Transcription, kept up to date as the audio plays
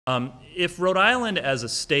If Rhode Island as a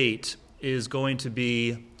state is going to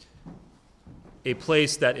be a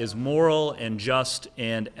place that is moral and just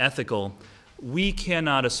and ethical, we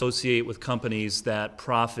cannot associate with companies that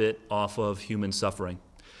profit off of human suffering.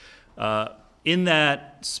 In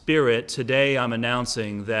that spirit, today I'm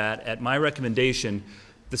announcing that at my recommendation,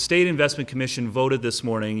 the State Investment Commission voted this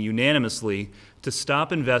morning unanimously to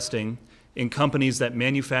stop investing in companies that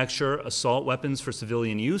manufacture assault weapons for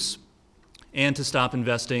civilian use and to stop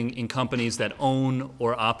investing in companies that own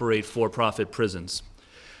or operate for-profit prisons.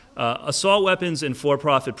 Assault weapons in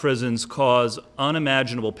for-profit prisons cause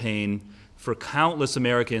unimaginable pain for countless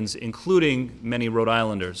Americans, including many Rhode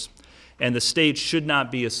Islanders, and the state should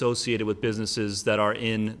not be associated with businesses that are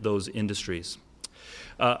in those industries.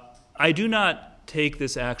 I do not take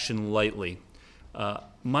this action lightly.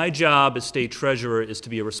 My job as state treasurer is to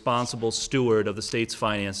be a responsible steward of the state's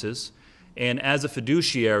finances, and as a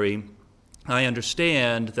fiduciary, I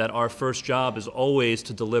understand that our first job is always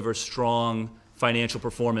to deliver strong financial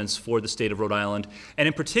performance for the state of Rhode Island, and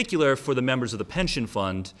in particular for the members of the pension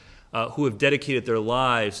fund who have dedicated their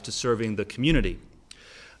lives to serving the community.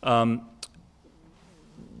 One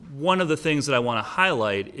of the things that I want to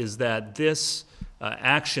highlight is that this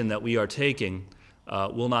action that we are taking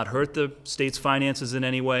will not hurt the state's finances in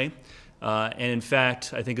any way, and in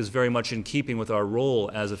fact, I think is very much in keeping with our role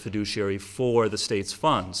as a fiduciary for the state's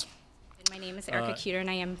funds. My name is Erica Keuter, and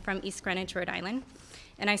I am from East Greenwich, Rhode Island,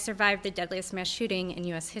 and I survived the deadliest mass shooting in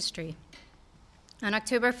U.S. history. On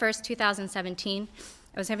October 1st, 2017,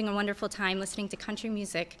 I was having a wonderful time listening to country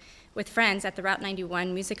music with friends at the Route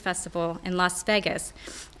 91 Music Festival in Las Vegas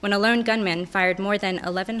when a lone gunman fired more than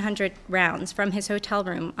 1,100 rounds from his hotel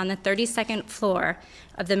room on the 32nd floor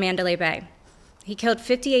of the Mandalay Bay. He killed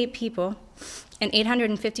 58 people, and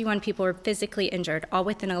 851 people were physically injured, all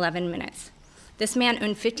within 11 minutes. This man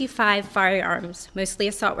owned 55 firearms, mostly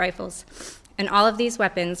assault rifles, and all of these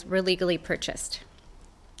weapons were legally purchased.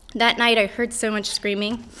 That night, I heard so much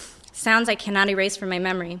screaming, sounds I cannot erase from my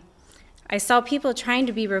memory. I saw people trying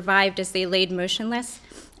to be revived as they laid motionless,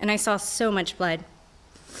 and I saw so much blood.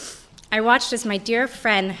 I watched as my dear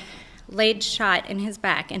friend laid shot in his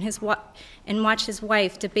back and watched his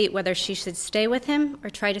wife debate whether she should stay with him or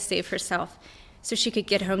try to save herself so she could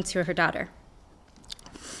get home to her daughter.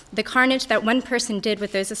 The carnage that one person did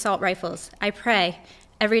with those assault rifles, I pray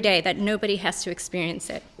every day that nobody has to experience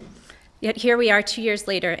it. Yet here we are 2 years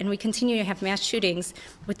later, and we continue to have mass shootings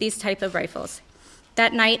with these type of rifles.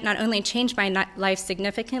 That night not only changed my life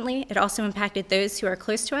significantly, it also impacted those who are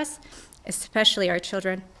close to us, especially our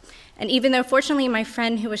children. And even though fortunately my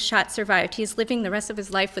friend who was shot survived, he is living the rest of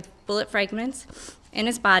his life with bullet fragments in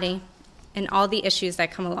his body and all the issues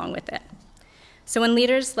that come along with it. So when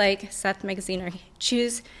leaders like Seth Magaziner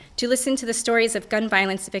choose to listen to the stories of gun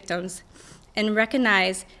violence victims and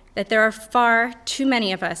recognize that there are far too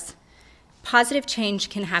many of us, positive change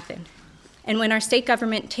can happen. And when our state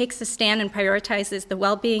government takes a stand and prioritizes the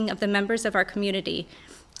well-being of the members of our community,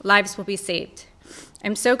 lives will be saved.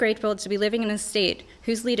 I'm so grateful to be living in a state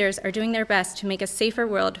whose leaders are doing their best to make a safer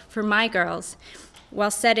world for my girls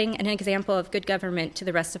while setting an example of good government to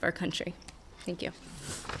the rest of our country. Thank you.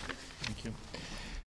 Thank you.